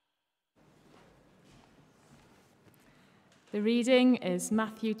The reading is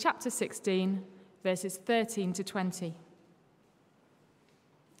Matthew chapter 16, verses 13 to 20.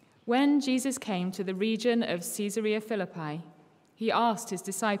 When Jesus came to the region of Caesarea Philippi, he asked his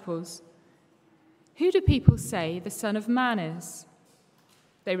disciples, "Who do people say the Son of Man is?"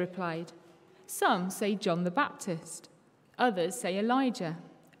 They replied, "Some say John the Baptist, others say Elijah,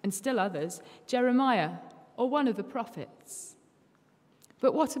 and still others, Jeremiah, or one of the prophets."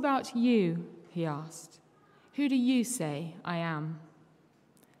 "But what about you?" he asked. "Who do you say I am?"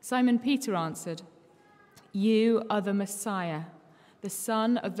 Simon Peter answered, "You are the Messiah, the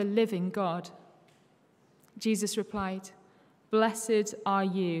Son of the living God." Jesus replied, "Blessed are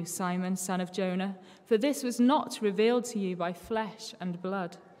you, Simon, son of Jonah, for this was not revealed to you by flesh and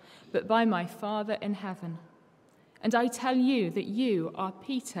blood, but by my Father in heaven. And I tell you that you are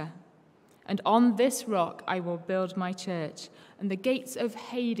Peter, and on this rock I will build my church, and the gates of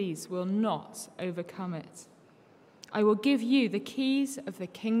Hades will not overcome it. I will give you the keys of the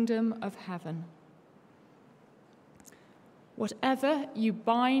kingdom of heaven. Whatever you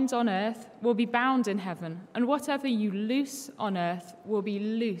bind on earth will be bound in heaven, and whatever you loose on earth will be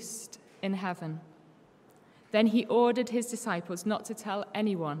loosed in heaven." Then he ordered his disciples not to tell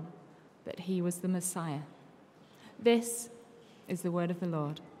anyone that he was the Messiah. This is the word of the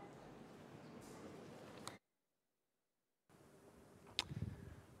Lord.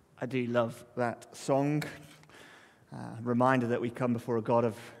 I do love that song. Reminder that we come before a God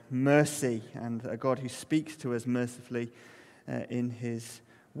of mercy and a God who speaks to us mercifully in his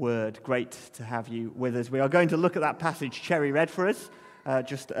word. Great to have you with us. We are going to look at that passage Cherry read for us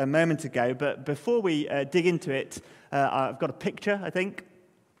just a moment ago. But before we dig into it, I've got a picture, I think,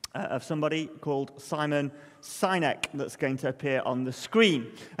 of somebody called Simon Sinek that's going to appear on the screen.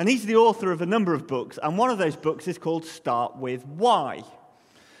 And he's the author of a number of books, and one of those books is called Start With Why.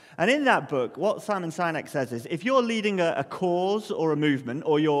 And in that book, what Simon Sinek says is, if you're leading a cause or a movement,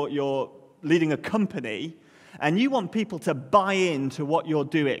 or you're leading a company, and you want people to buy into what you're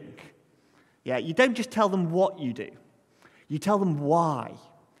doing, you don't just tell them what you do. You tell them why.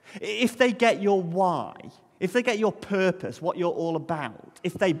 If they get your why, if they get your purpose, what you're all about,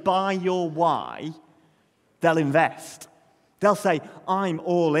 if they buy your why, they'll invest. They'll say, "I'm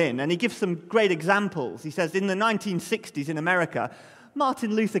all in." And he gives some great examples. He says, in the 1960s in America,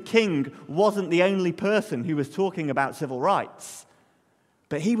 Martin Luther King wasn't the only person who was talking about civil rights,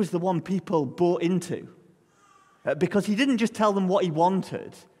 but he was the one people bought into, because he didn't just tell them what he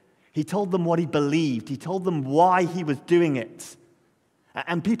wanted. He told them what he believed. He told them why he was doing it.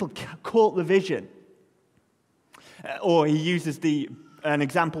 And people caught the vision. Or he uses an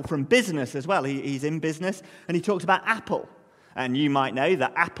example from business as well. He's in business, and he talks about Apple. And you might know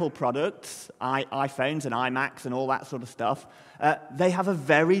that Apple products, iPhones and iMacs and all that sort of stuff, they have a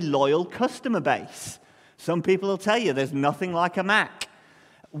very loyal customer base. Some people will tell you there's nothing like a Mac.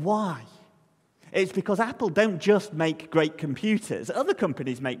 Why? It's because Apple don't just make great computers. Other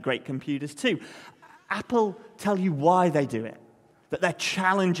companies make great computers too. Apple tell you why they do it, that they're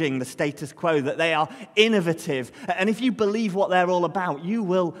challenging the status quo, that they are innovative. And if you believe what they're all about, you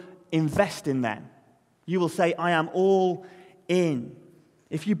will invest in them. You will say, "I am all in."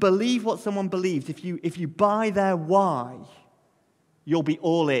 If you believe what someone believes, if you buy their why, you'll be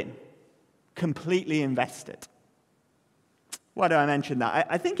all in, completely invested. Why do I mention that?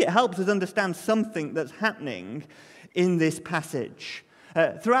 I think it helps us understand something that's happening in this passage.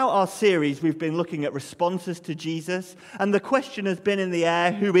 Throughout our series, we've been looking at responses to Jesus, and the question has been in the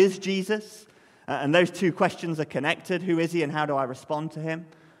air, who is Jesus? And those two questions are connected. Who is he, and how do I respond to him?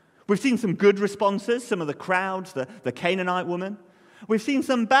 We've seen some good responses, some of the crowds, the Canaanite woman. We've seen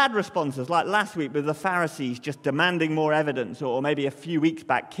some bad responses, like last week with the Pharisees just demanding more evidence, or maybe a few weeks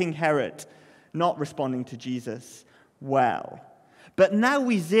back, King Herod not responding to Jesus well. But now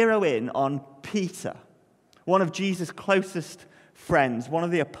we zero in on Peter, one of Jesus' closest friends, one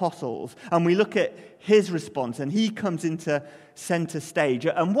of the apostles, and we look at his response, and he comes into center stage.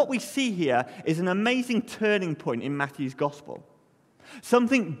 And what we see here is an amazing turning point in Matthew's gospel.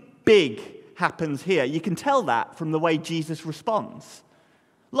 Something big happens here. You can tell that from the way Jesus responds.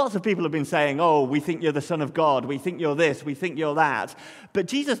 Lots of people have been saying, "Oh, we think you're the Son of God, we think you're this, we think you're that." But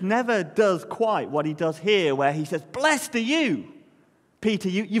Jesus never does quite what he does here, where he says, "Blessed are you, Peter,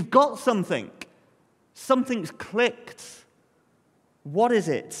 you've got something. Something's clicked." What is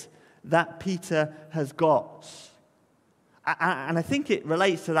it that Peter has got? And I think it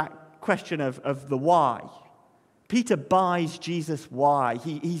relates to that question of the why. Peter buys Jesus' why.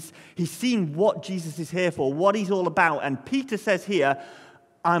 He's seen what Jesus is here for, what he's all about. And Peter says here,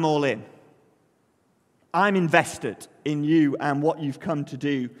 "I'm all in. I'm invested in you and what you've come to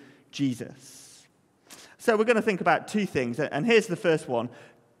do, Jesus." So we're going to think about two things, and here's the first one.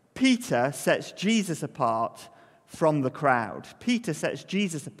 Peter sets Jesus apart from the crowd. Peter sets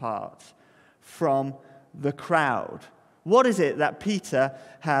Jesus apart from the crowd. What is it that Peter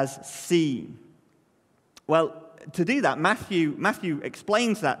has seen? Well, to do that, Matthew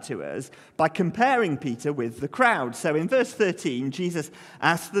explains that to us by comparing Peter with the crowd. So in verse 13, Jesus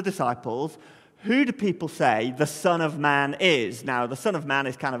asks the disciples, "Who do people say the Son of Man is?" Now, the Son of Man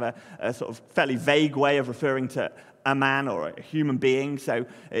is kind of a sort of fairly vague way of referring to a man or a human being. So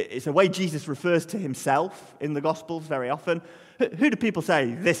it's a way Jesus refers to himself in the Gospels very often. Who do people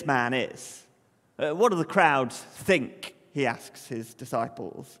say this man is? What do the crowds think? He asks his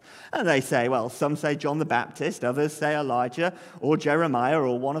disciples. And they say, well, some say John the Baptist, others say Elijah or Jeremiah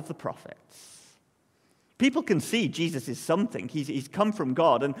or one of the prophets. People can see Jesus is something. He's come from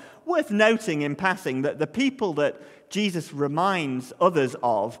God. And worth noting in passing that the people that Jesus reminds others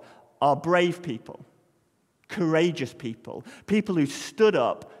of are brave people, courageous people, people who stood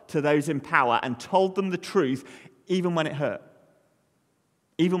up to those in power and told them the truth even when it hurt,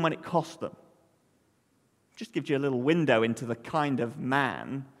 even when it cost them. Just gives you a little window into the kind of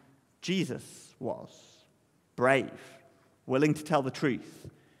man Jesus was. Brave, willing to tell the truth,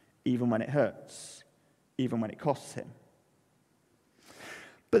 even when it hurts, even when it costs him.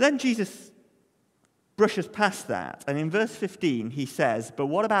 But then Jesus brushes past that, and in verse 15 he says, "But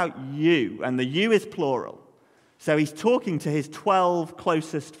what about you?" And the "you" is plural. So he's talking to his 12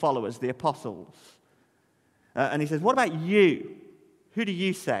 closest followers, the apostles. And he says, "What about you? Who do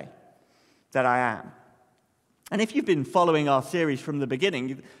you say that I am?" And if you've been following our series from the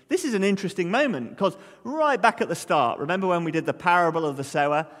beginning, this is an interesting moment, because right back at the start, remember when we did the parable of the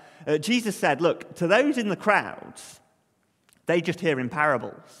sower? Jesus said, look, to those in the crowds, they just hear in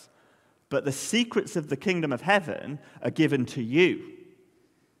parables, but the secrets of the kingdom of heaven are given to you.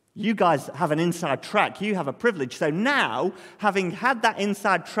 You guys have an inside track. You have a privilege. So now, having had that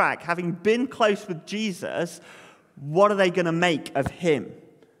inside track, having been close with Jesus, what are they going to make of him?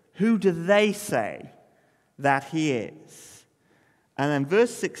 Who do they say that he is? And then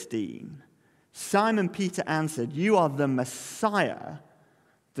verse 16, Simon Peter answered, "You are the Messiah,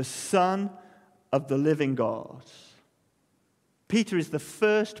 the Son of the living God." Peter is the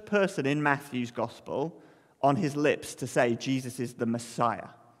first person in Matthew's gospel on his lips to say Jesus is the Messiah.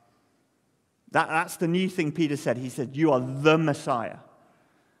 That's the new thing Peter said. He said, "You are the Messiah."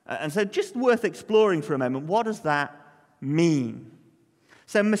 And so just worth exploring for a moment, what does that mean?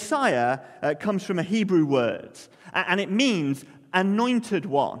 So Messiah comes from a Hebrew word, and it means anointed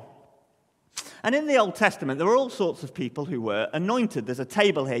one. And in the Old Testament, there were all sorts of people who were anointed. There's a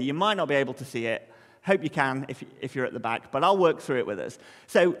table here. You might not be able to see it. Hope you can if you're at the back, but I'll work through it with us.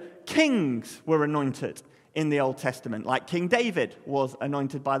 So kings were anointed in the Old Testament, like King David was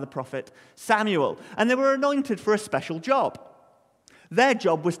anointed by the prophet Samuel. And they were anointed for a special job. Their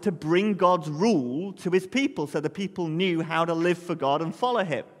job was to bring God's rule to his people so the people knew how to live for God and follow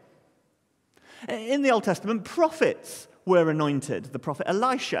him. In the Old Testament, prophets were anointed. The prophet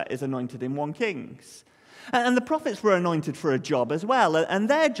Elisha is anointed in 1 Kings. And the prophets were anointed for a job as well. And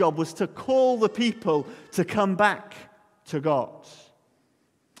their job was to call the people to come back to God.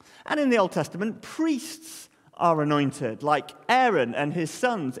 And in the Old Testament, priests are anointed, like Aaron and his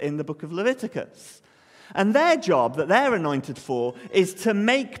sons in the book of Leviticus. And their job that they're anointed for is to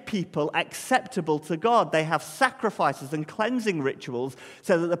make people acceptable to God. They have sacrifices and cleansing rituals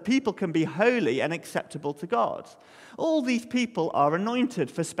so that the people can be holy and acceptable to God. All these people are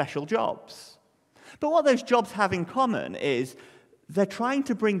anointed for special jobs. But what those jobs have in common is they're trying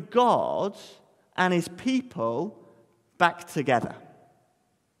to bring God and his people back together.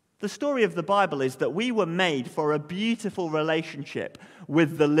 The story of the Bible is that we were made for a beautiful relationship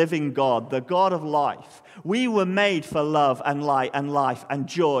with the living God, the God of life. We were made for love and light and life and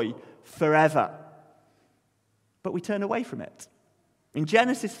joy forever. But we turn away from it. In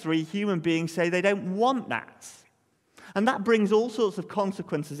Genesis 3, human beings say they don't want that. And that brings all sorts of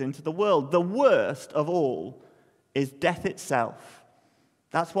consequences into the world. The worst of all is death itself.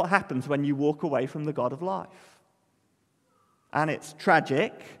 That's what happens when you walk away from the God of life. And it's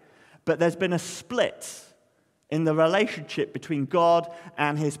tragic. But there's been a split in the relationship between God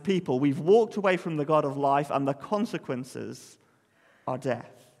and his people. We've walked away from the God of life, and the consequences are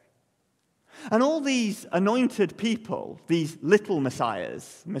death. And all these anointed people, these little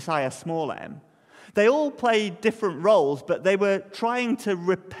messiahs, Messiah small m, they all played different roles, but they were trying to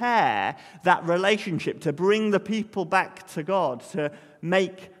repair that relationship, to bring the people back to God, to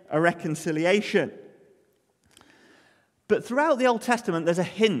make a reconciliation. But throughout the Old Testament, there's a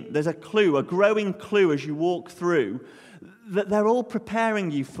hint, there's a clue, a growing clue as you walk through, that they're all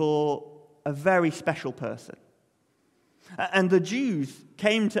preparing you for a very special person. And the Jews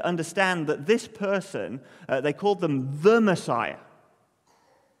came to understand that this person, they called them the Messiah,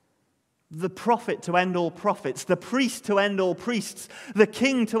 the prophet to end all prophets, the priest to end all priests, the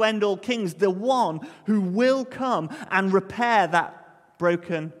king to end all kings, the one who will come and repair that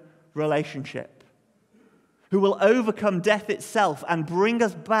broken relationship, who will overcome death itself and bring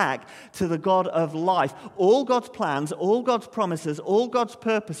us back to the God of life. All God's plans, all God's promises, all God's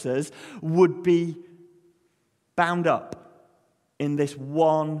purposes would be bound up in this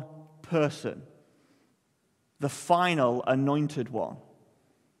one person, the final anointed one,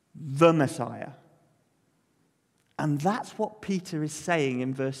 the Messiah. And that's what Peter is saying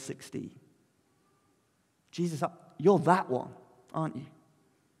in verse 16. Jesus, you're that one, aren't you?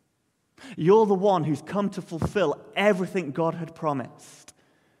 You're the one who's come to fulfill everything God had promised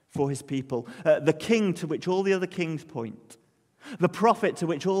for his people. The king to which all the other kings point. The prophet to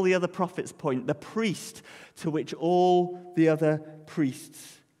which all the other prophets point. The priest to which all the other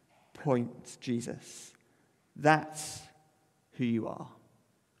priests point. Jesus. That's who you are.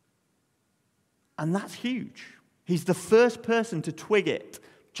 And that's huge. He's the first person to twig it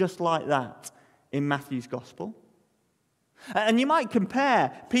just like that in Matthew's gospel. And you might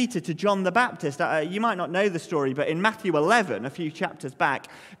compare Peter to John the Baptist. You might not know the story, but in Matthew 11, a few chapters back,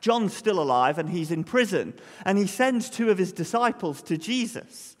 John's still alive and he's in prison. And he sends two of his disciples to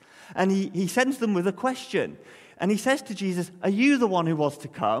Jesus. And he sends them with a question. And he says to Jesus, are you the one who was to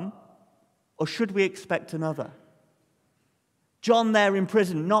come? Or should we expect another? John there in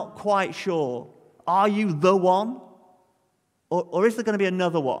prison, not quite sure. Are you the one? Or is there going to be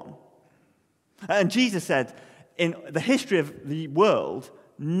another one? And Jesus said, in the history of the world,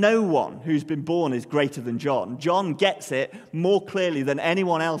 no one who's been born is greater than John. John gets it more clearly than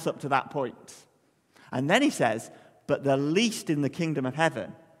anyone else up to that point. And then he says, but the least in the kingdom of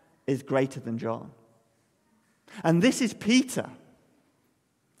heaven is greater than John. And this is Peter,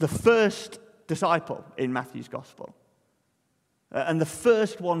 the first disciple in Matthew's gospel. And the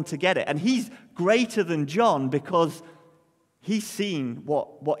first one to get it. And he's greater than John because he's seen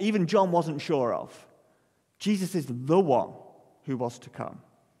what even John wasn't sure of. Jesus is the one who was to come.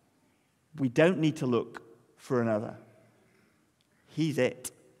 We don't need to look for another. He's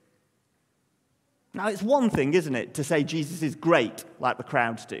it. Now, it's one thing, isn't it, to say Jesus is great, like the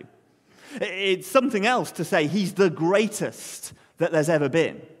crowds do. It's something else to say he's the greatest that there's ever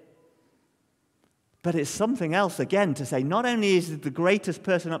been. But it's something else, again, to say not only is he the greatest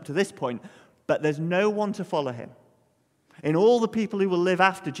person up to this point, but there's no one to follow him. In all the people who will live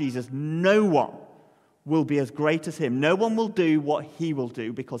after Jesus, no one will be as great as him. No one will do what he will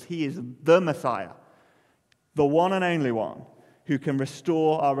do because he is the Messiah, the one and only one who can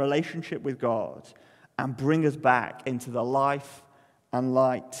restore our relationship with God and bring us back into the life and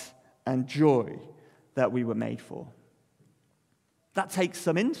light and joy that we were made for. That takes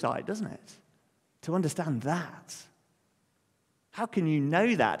some insight, doesn't it? To understand that. How can you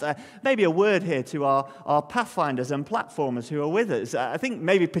know that? Maybe a word here to our pathfinders and platformers who are with us. I think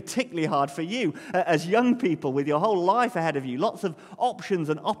maybe particularly hard for you as young people with your whole life ahead of you. Lots of options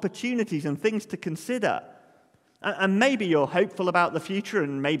and opportunities and things to consider. And maybe you're hopeful about the future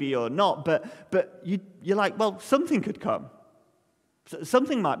and maybe you're not. But you're like, well, something could come.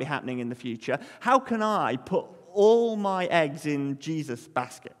 Something might be happening in the future. How can I put all my eggs in Jesus'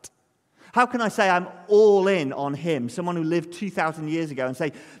 basket? How can I say I'm all in on him, someone who lived 2,000 years ago, and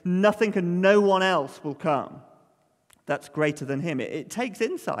say nothing and no one else will come that's greater than him? It takes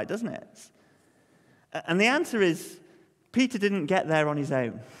insight, doesn't it? And the answer is, Peter didn't get there on his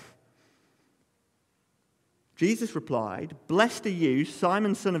own. Jesus replied, "Blessed are you,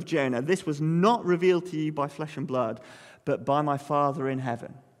 Simon, son of Jonah. This was not revealed to you by flesh and blood, but by my Father in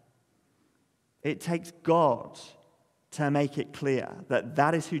heaven." It takes God to make it clear that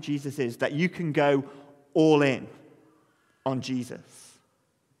that is who Jesus is, that you can go all in on Jesus.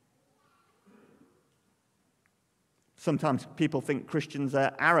 Sometimes people think Christians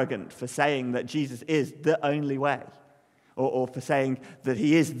are arrogant for saying that Jesus is the only way, or for saying that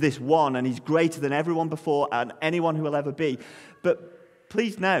he is this one and he's greater than everyone before and anyone who will ever be. But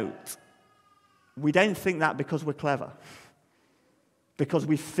please note, we don't think that because we're clever, because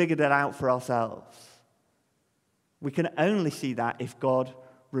we've figured it out for ourselves. We can only see that if God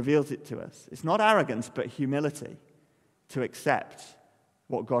reveals it to us. It's not arrogance, but humility to accept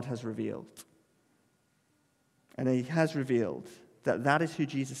what God has revealed. And he has revealed that that is who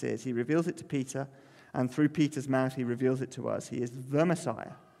Jesus is. He reveals it to Peter, and through Peter's mouth, he reveals it to us. He is the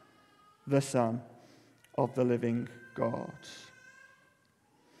Messiah, the Son of the living God.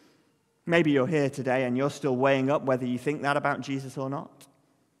 Maybe you're here today and you're still weighing up whether you think that about Jesus or not.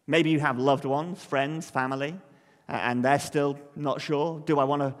 Maybe you have loved ones, friends, family, and they're still not sure. Do I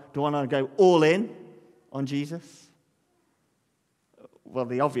want to go all in on Jesus? Well,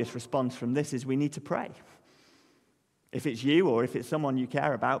 the obvious response from this is we need to pray. If it's you or if it's someone you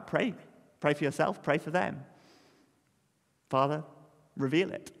care about, pray. Pray for yourself, pray for them. Father,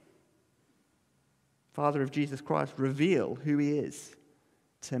 reveal it. Father of Jesus Christ, reveal who he is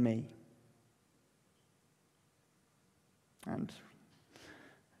to me. And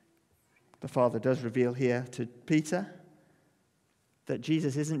the Father does reveal here to Peter that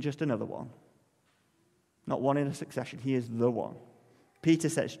Jesus isn't just another one. Not one in a succession. He is the one. Peter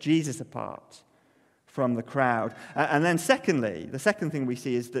sets Jesus apart from the crowd. And then secondly, the second thing we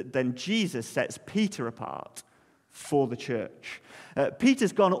see is that then Jesus sets Peter apart for the church.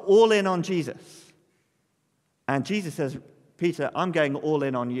 Peter's gone all in on Jesus. And Jesus says, Peter, I'm going all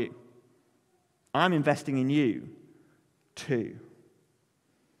in on you. I'm investing in you too.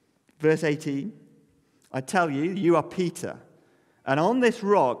 Verse 18, I tell you, you are Peter, and on this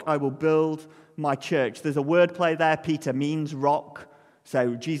rock I will build my church. There's a wordplay there. Peter means rock.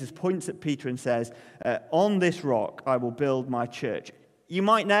 So Jesus points at Peter and says, on this rock I will build my church. You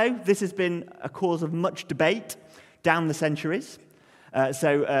might know this has been a cause of much debate down the centuries.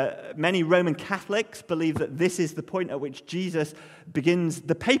 Many Roman Catholics believe that this is the point at which Jesus begins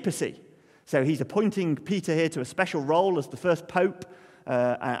the papacy. So he's appointing Peter here to a special role as the first pope,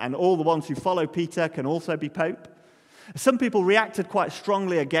 and all the ones who follow Peter can also be pope. Some people reacted quite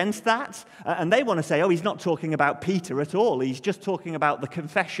strongly against that, and they want to say, he's not talking about Peter at all. He's just talking about the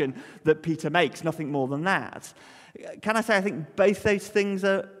confession that Peter makes, nothing more than that. Can I say I think both those things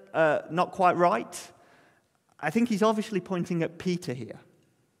are not quite right? I think he's obviously pointing at Peter here.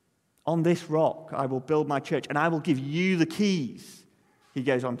 On this rock I will build my church, and I will give you the keys, he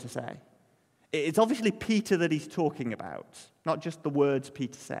goes on to say. It's obviously Peter that he's talking about, not just the words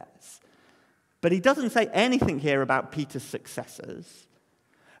Peter says. But he doesn't say anything here about Peter's successors.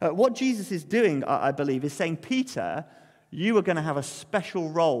 What Jesus is doing, I believe, is saying, Peter, you are going to have a special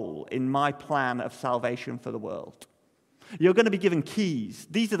role in my plan of salvation for the world. You're going to be given keys.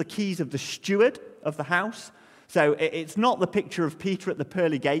 These are the keys of the steward of the house. So it's not the picture of Peter at the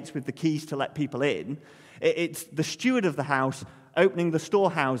pearly gates with the keys to let people in. It's the steward of the house opening the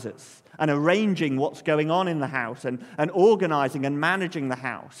storehouses and arranging what's going on in the house and organizing and managing the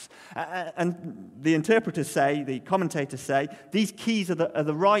house. And the interpreters say, the commentators say, these keys are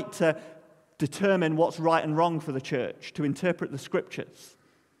the right to determine what's right and wrong for the church, to interpret the scriptures.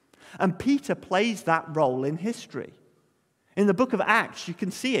 And Peter plays that role in history. In the book of Acts, you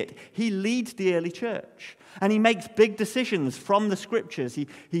can see it. He leads the early church, and he makes big decisions from the scriptures.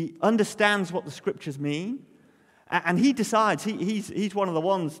 He understands what the scriptures mean, and he decides, he's one of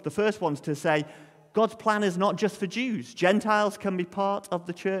the first ones to say, God's plan is not just for Jews. Gentiles can be part of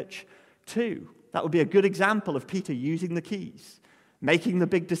the church too. That would be a good example of Peter using the keys, making the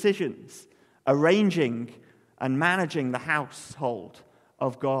big decisions, arranging and managing the household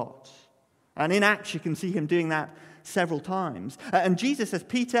of God. And in Acts, you can see him doing that several times. And Jesus says,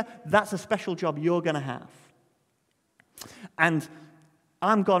 Peter, that's a special job you're going to have. And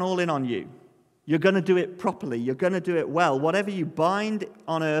I'm gone all in on you. You're going to do it properly. You're going to do it well. Whatever you bind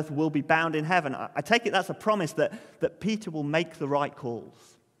on earth will be bound in heaven. I take it that's a promise that Peter will make the right calls.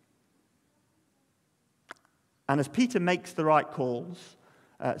 And as Peter makes the right calls,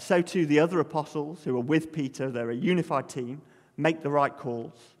 so too the other apostles who are with Peter, they're a unified team, make the right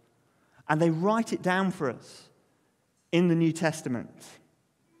calls. And they write it down for us in the New Testament.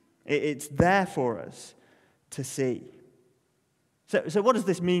 It's there for us to see. So what does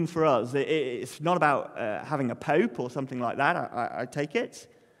this mean for us? It's not about having a pope or something like that, I take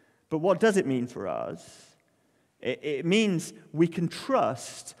it. But what does it mean for us? It means we can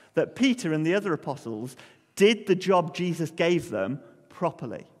trust that Peter and the other apostles did the job Jesus gave them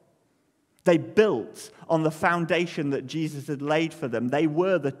properly. They built on the foundation that Jesus had laid for them. They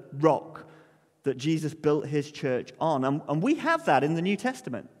were the rock that Jesus built his church on. And we have that in the New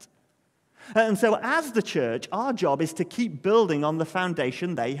Testament. And so as the church, our job is to keep building on the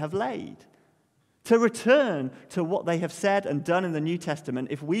foundation they have laid. To return to what they have said and done in the New Testament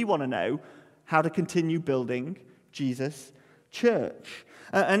if we want to know how to continue building Jesus' church.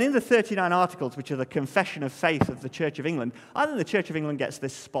 And in the 39 articles, which are the confession of faith of the Church of England, I think the Church of England gets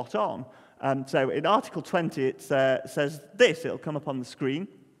this spot on. So in Article 20, it says this. It'll come up on the screen.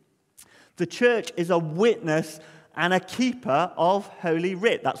 The church is a witness and a keeper of Holy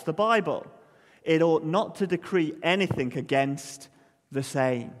Writ. That's the Bible. It ought not to decree anything against the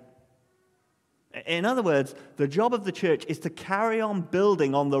same. In other words, the job of the church is to carry on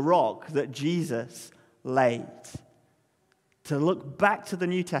building on the rock that Jesus laid. to look back to the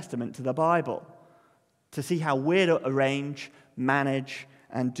New Testament, to the Bible, to see how we're to arrange, manage,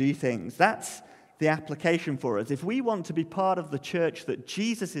 and do things. That's the application for us. If we want to be part of the church that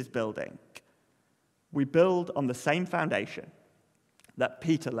Jesus is building, we build on the same foundation that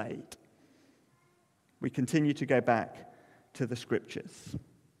Peter laid. We continue to go back to the Scriptures.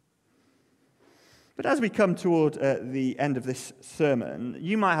 But as we come toward the end of this sermon,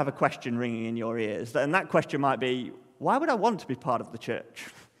 you might have a question ringing in your ears, and that question might be, why would I want to be part of the church?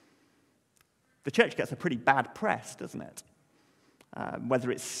 The church gets a pretty bad press, doesn't it?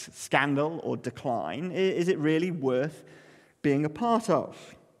 Whether it's scandal or decline, is it really worth being a part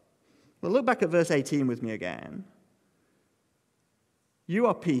of? Well, look back at verse 18 with me again. You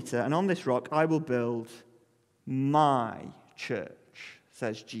are Peter, and on this rock I will build my church,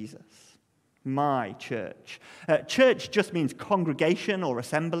 says Jesus. My church. Church just means congregation or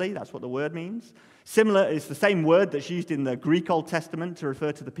assembly. That's what the word means. Similar is the same word that's used in the Greek Old Testament to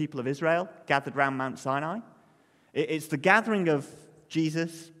refer to the people of Israel gathered round Mount Sinai. It's the gathering of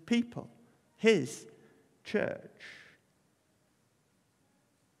Jesus' people, his church.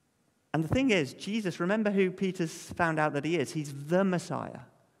 And the thing is, Jesus, remember who Peter's found out that he is? He's the Messiah,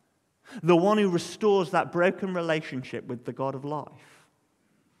 the one who restores that broken relationship with the God of life.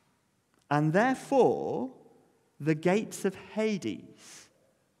 And therefore, the gates of Hades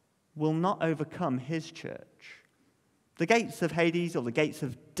will not overcome his church. The gates of Hades, or the gates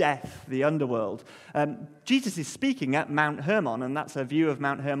of death, the underworld. Jesus is speaking at Mount Hermon, and that's a view of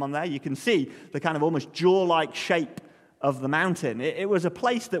Mount Hermon there. You can see the kind of almost jaw-like shape of the mountain. It was a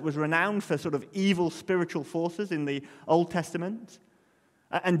place that was renowned for sort of evil spiritual forces in the Old Testament.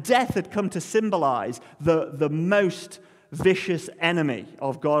 And death had come to symbolize the most vicious enemy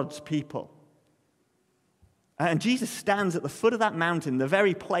of God's people. And Jesus stands at the foot of that mountain, the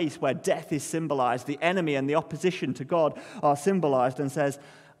very place where death is symbolized, the enemy and the opposition to God are symbolized, and says,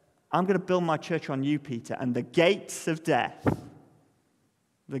 I'm going to build my church on you, Peter, and the gates of death,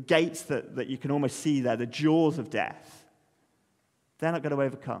 the gates that you can almost see there, the jaws of death, they're not going to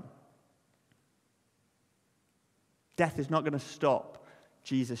overcome. Death is not going to stop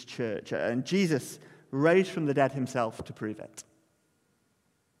Jesus' church. And Jesus rose from the dead himself to prove it.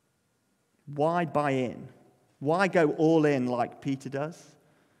 Why buy in? Why go all in like Peter does?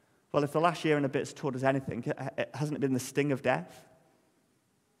 Well, if the last year and a bit's taught us anything, hasn't it been the sting of death?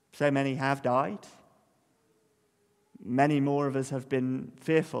 So many have died. Many more of us have been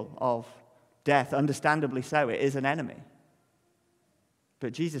fearful of death. Understandably so, it is an enemy.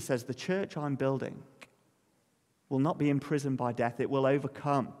 But Jesus says, the church I'm building will not be imprisoned by death. It will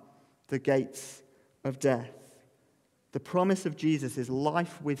overcome the gates of death. The promise of Jesus is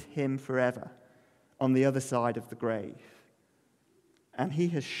life with him forever on the other side of the grave. And he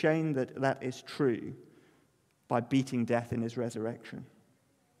has shown that that is true by beating death in his resurrection.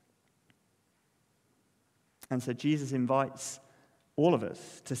 And so Jesus invites all of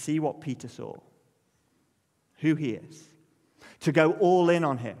us to see what Peter saw, who he is, to go all in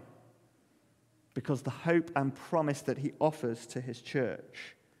on him, because the hope and promise that he offers to his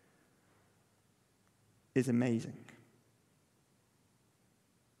church is amazing.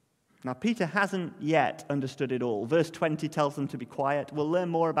 Now, Peter hasn't yet understood it all. Verse 20 tells them to be quiet. We'll learn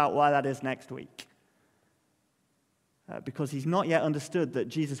more about why that is next week. Because he's not yet understood that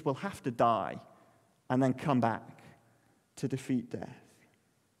Jesus will have to die and then come back to defeat death.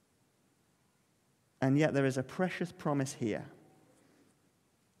 And yet there is a precious promise here.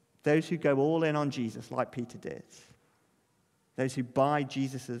 Those who go all in on Jesus, like Peter did, those who buy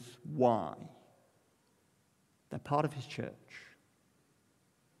Jesus' why, they're part of his church.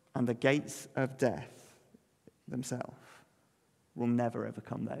 And the gates of death themselves will never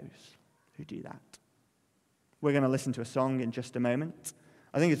overcome those who do that. We're going to listen to a song in just a moment.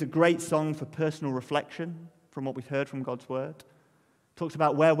 I think it's a great song for personal reflection from what we've heard from God's word. It talks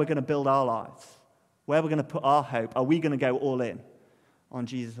about where we're going to build our lives, where we're going to put our hope. Are we going to go all in on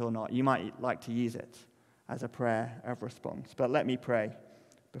Jesus or not? You might like to use it as a prayer of response. But let me pray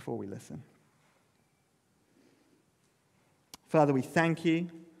before we listen. Father, we thank you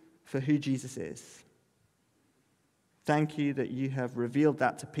for who Jesus is. Thank you that you have revealed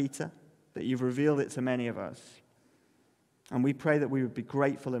that to Peter, that you've revealed it to many of us. And we pray that we would be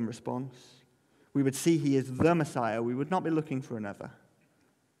grateful in response. We would see he is the Messiah. We would not be looking for another.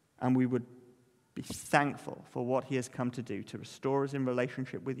 And we would be thankful for what he has come to do, to restore us in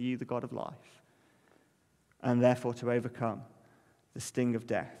relationship with you, the God of life, and therefore to overcome the sting of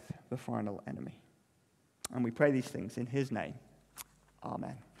death, the final enemy. And we pray these things in his name.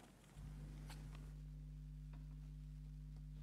 Amen.